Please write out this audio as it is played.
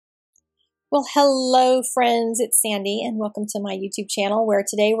Well, hello friends, it's Sandy and welcome to my YouTube channel where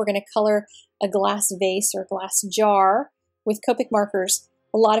today we're going to color a glass vase or glass jar with Copic markers.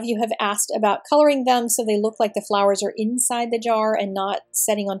 A lot of you have asked about coloring them so they look like the flowers are inside the jar and not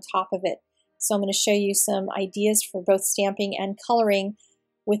setting on top of it. So I'm going to show you some ideas for both stamping and coloring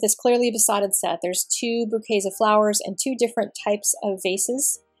with this clearly besotted set. There's 2 bouquets of flowers and 2 different types of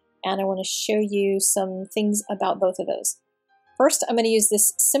vases, and I want to show you some things about both of those. First, I'm going to use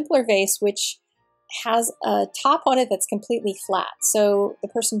this simpler vase, which has a top on it that's completely flat. So the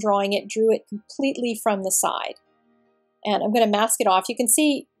person drawing it drew it completely from the side. And I'm going to mask it off. You can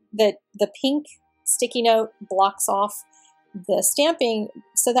see that the pink sticky note blocks off the stamping,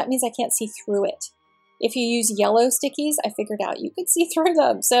 so that means I can't see through it. If you use yellow stickies, I figured out you could see through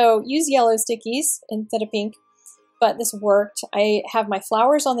them. So use yellow stickies instead of pink, but this worked. I have my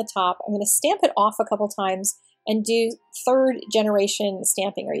flowers on the top. I'm going to stamp it off a couple times and do 3rd generation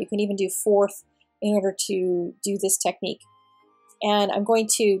stamping, or you can even do 4th in order to do this technique. And I'm going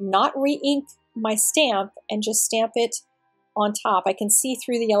to not re-ink my stamp and just stamp it on top. I can see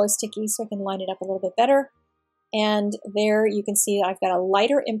through the yellow sticky, so I can line it up a little bit better. And there you can see that I've got a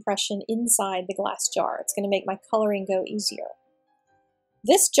lighter impression inside the glass jar. It's going to make my coloring go easier.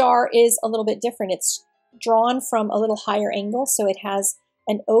 This jar is a little bit different. It's drawn from a little higher angle, so it has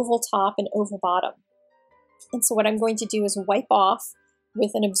an oval top and oval bottom. And so what I'm going to do is wipe off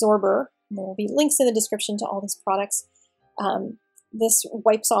with an absorber. There will be links in the description to all these products. This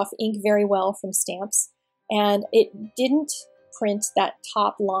wipes off ink very well from stamps, and it didn't print that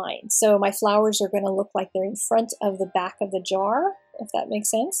top line. So my flowers are going to look like they're in front of the back of the jar, if that makes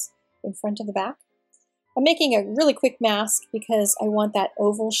sense, in front of the back. I'm making a really quick mask because I want that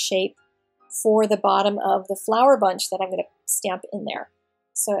oval shape for the bottom of the flower bunch that I'm going to stamp in there.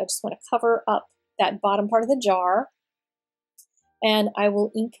 So I just want to cover up that bottom part of the jar, and I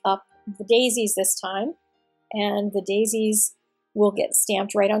will ink up the daisies this time, and the daisies will get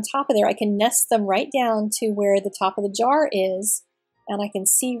stamped right on top of there. I can nest them right down to where the top of the jar is, and I can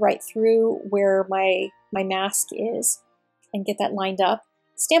see right through where my mask is and get that lined up.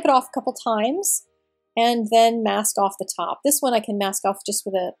 Stamp it off a couple times and then mask off the top. This one I can mask off just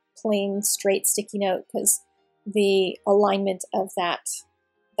with a plain straight sticky note because the alignment of that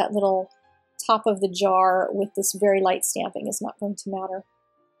little top of the jar with this very light stamping is not going to matter.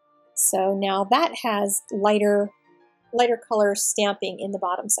 So now that has lighter color stamping in the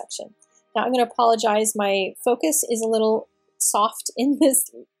bottom section. Now I'm going to apologize, my focus is a little soft in this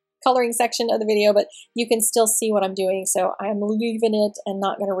coloring section of the video, but you can still see what I'm doing, so I'm leaving it and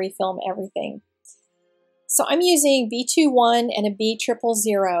not going to refilm everything. So I'm using B21 and a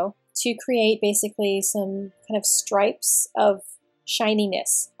B000 to create basically some kind of stripes of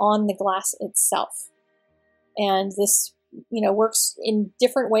shininess on the glass itself. And this, works in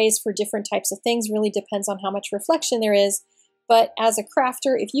different ways for different types of things, really depends on how much reflection there is. But as a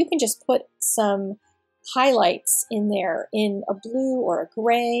crafter, if you can just put some highlights in there in a blue or a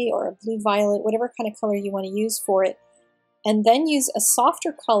gray or a blue violet, whatever kind of color you want to use for it, and then use a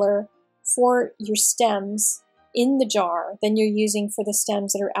softer color for your stems in the jar than you're using for the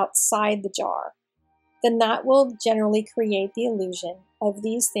stems that are outside the jar, then that will generally create the illusion of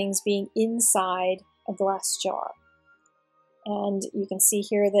these things being inside a glass jar. And you can see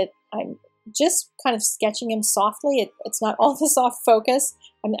here that I'm just kind of sketching them softly. It's not all the soft focus.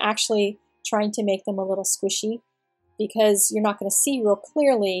 I'm actually trying to make them a little squishy because you're not going to see real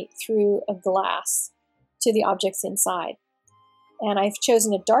clearly through a glass to the objects inside. And I've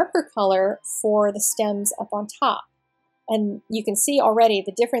chosen a darker color for the stems up on top. And you can see already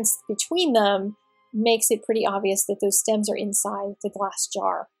the difference between them makes it pretty obvious that those stems are inside the glass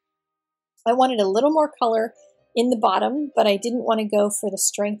jar. I wanted a little more color in the bottom, but I didn't want to go for the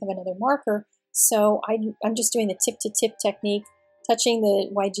strength of another marker, so I'm just doing the tip-to-tip technique, touching the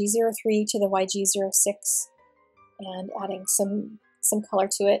YG03 to the YG06 and adding some color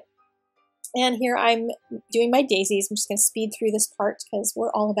to it. And here I'm doing my daisies. I'm just going to speed through this part because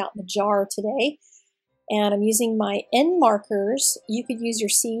we're all about the jar today. And I'm using my N markers. You could use your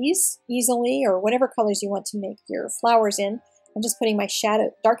C's easily or whatever colors you want to make your flowers in. I'm just putting my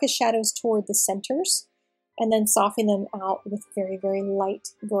darkest shadows toward the centers and then softening them out with very, very light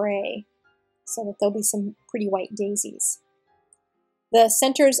gray so that there'll be some pretty white daisies. The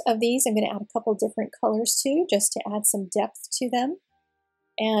centers of these I'm going to add a couple different colors to just to add some depth to them.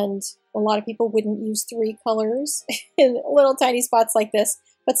 And a lot of people wouldn't use 3 colors in little tiny spots like this,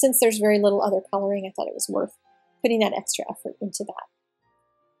 but since there's very little other coloring, I thought it was worth putting that extra effort into that.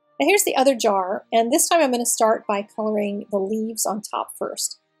 Now here's the other jar, and this time I'm going to start by coloring the leaves on top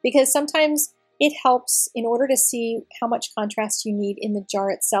first, because sometimes it helps in order to see how much contrast you need in the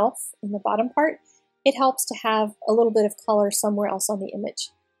jar itself, in the bottom part. It helps to have a little bit of color somewhere else on the image.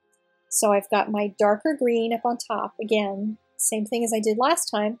 So I've got my darker green up on top, again, same thing as I did last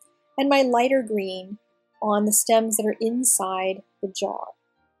time, and my lighter green on the stems that are inside the jar.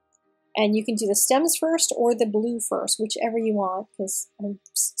 And you can do the stems first or the blue first, whichever you want, because I'm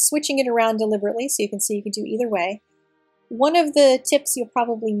switching it around deliberately so you can see you can do either way. One of the tips you'll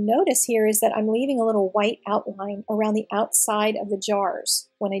probably notice here is that I'm leaving a little white outline around the outside of the jars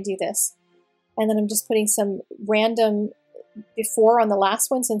when I do this. And then I'm just putting some random, before on the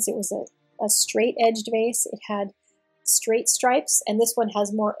last one, since it was a straight edged vase, it had straight stripes, and this one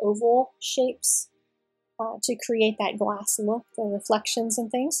has more oval shapes to create that glass look, the reflections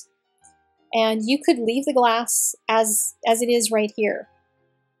and things. And you could leave the glass as it is right here.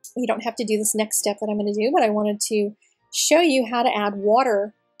 You don't have to do this next step that I'm going to do, but I wanted to show you how to add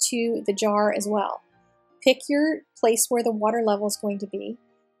water to the jar as well. Pick your place where the water level is going to be,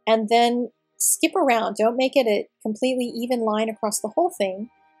 and then skip around. Don't make it a completely even line across the whole thing,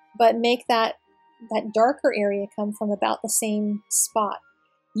 but make that darker area come from about the same spot.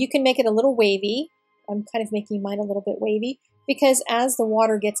 You can make it a little wavy. I'm kind of making mine a little bit wavy, because as the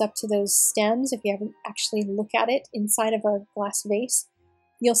water gets up to those stems, if you ever actually look at it inside of a glass vase,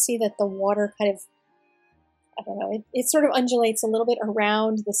 you'll see that the water kind of, I don't know, it sort of undulates a little bit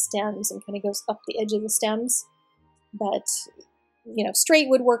around the stems and kind of goes up the edge of the stems. But, you know, straight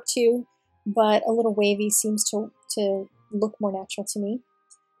would work too, but a little wavy seems to look more natural to me.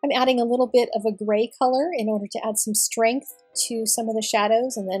 I'm adding a little bit of a gray color in order to add some strength to some of the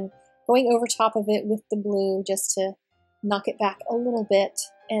shadows, and then going over top of it with the blue just to knock it back a little bit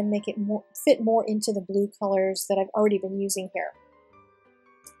and make it fit more into the blue colors that I've already been using here.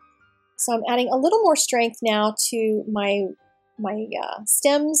 So I'm adding a little more strength now to my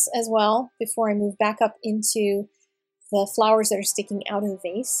stems as well before I move back up into the flowers that are sticking out of the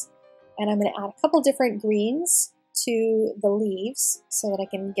vase. And I'm going to add a couple different greens to the leaves so that I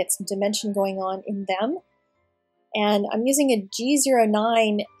can get some dimension going on in them. And I'm using a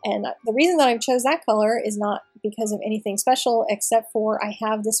G09, and the reason that I chose that color is not because of anything special, except for I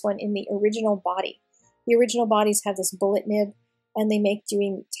have this one in the original body. The original bodies have this bullet nib, and they make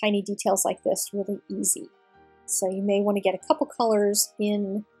doing tiny details like this really easy. So you may want to get a couple colors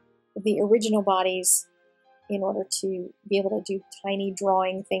in the original bodies in order to be able to do tiny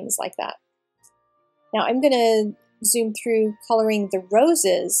drawing things like that. Now I'm going to zoom through coloring the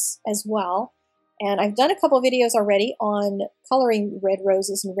roses as well. And I've done a couple of videos already on coloring red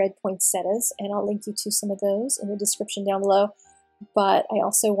roses and red poinsettias, and I'll link you to some of those in the description down below. But I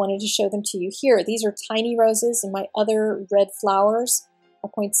also wanted to show them to you here. These are tiny roses, and my other red flowers, a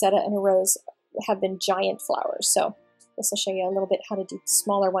poinsettia and a rose, have been giant flowers. So this will show you a little bit how to do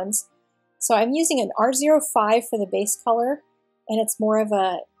smaller ones. So I'm using an R05 for the base color, and it's more of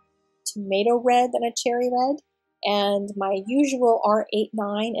a tomato red than a cherry red. And my usual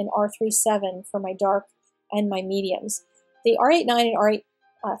R89 and R37 for my dark and my mediums. The R89 and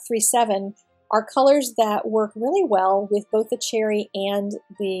R37 are colors that work really well with both the cherry and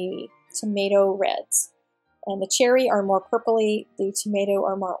the tomato reds. And the cherry are more purpley, the tomato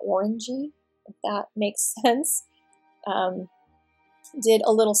are more orangey, if that makes sense. Did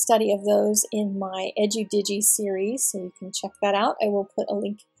a little study of those in my Edu-Digi series, so you can check that out. I will put a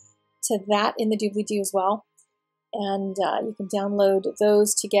link to that in the doobly-doo as well. And you can download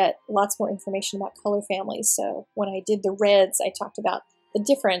those to get lots more information about color families. So when I did the reds, I talked about the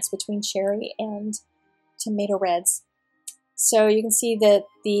difference between cherry and tomato reds. So you can see that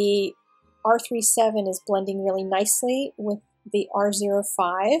the R37 is blending really nicely with the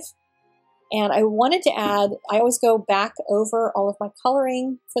R05. And I wanted to add, I always go back over all of my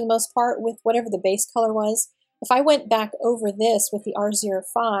coloring for the most part with whatever the base color was. If I went back over this with the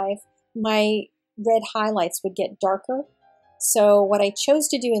R05, my red highlights would get darker. So what I chose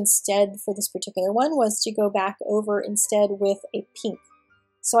to do instead for this particular one was to go back over instead with a pink.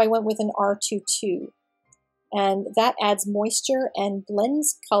 So I went with an R22, and that adds moisture and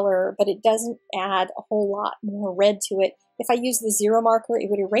blends color, but it doesn't add a whole lot more red to it. If I use the 0 marker, it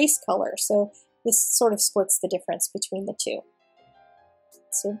would erase color. So this sort of splits the difference between the two.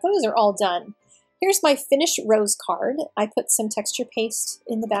 So those are all done. Here's my finished rose card. I put some texture paste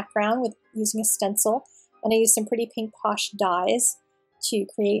in the background with using a stencil, and I used some pretty pink posh dyes to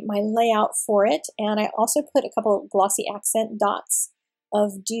create my layout for it. And I also put a couple glossy accent dots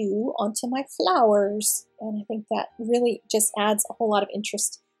of dew onto my flowers. And I think that really just adds a whole lot of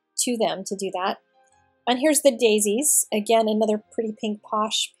interest to them to do that. And here's the daisies. Again, another pretty pink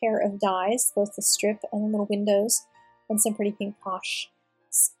posh pair of dyes, both the strip and the little windows, and some pretty pink posh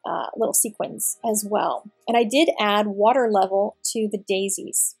little sequins as well. And I did add water level to the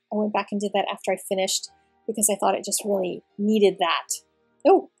daisies. I went back and did that after I finished because I thought it just really needed that.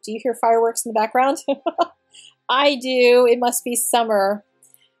 Oh, do you hear fireworks in the background? I do. It must be summer.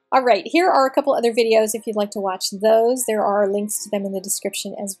 All right, here are a couple other videos if you'd like to watch those. There are links to them in the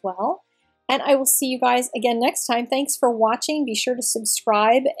description as well. And I will see you guys again next time. Thanks for watching. Be sure to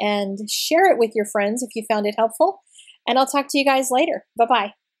subscribe and share it with your friends if you found it helpful. And I'll talk to you guys later.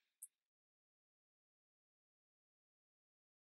 Bye-bye.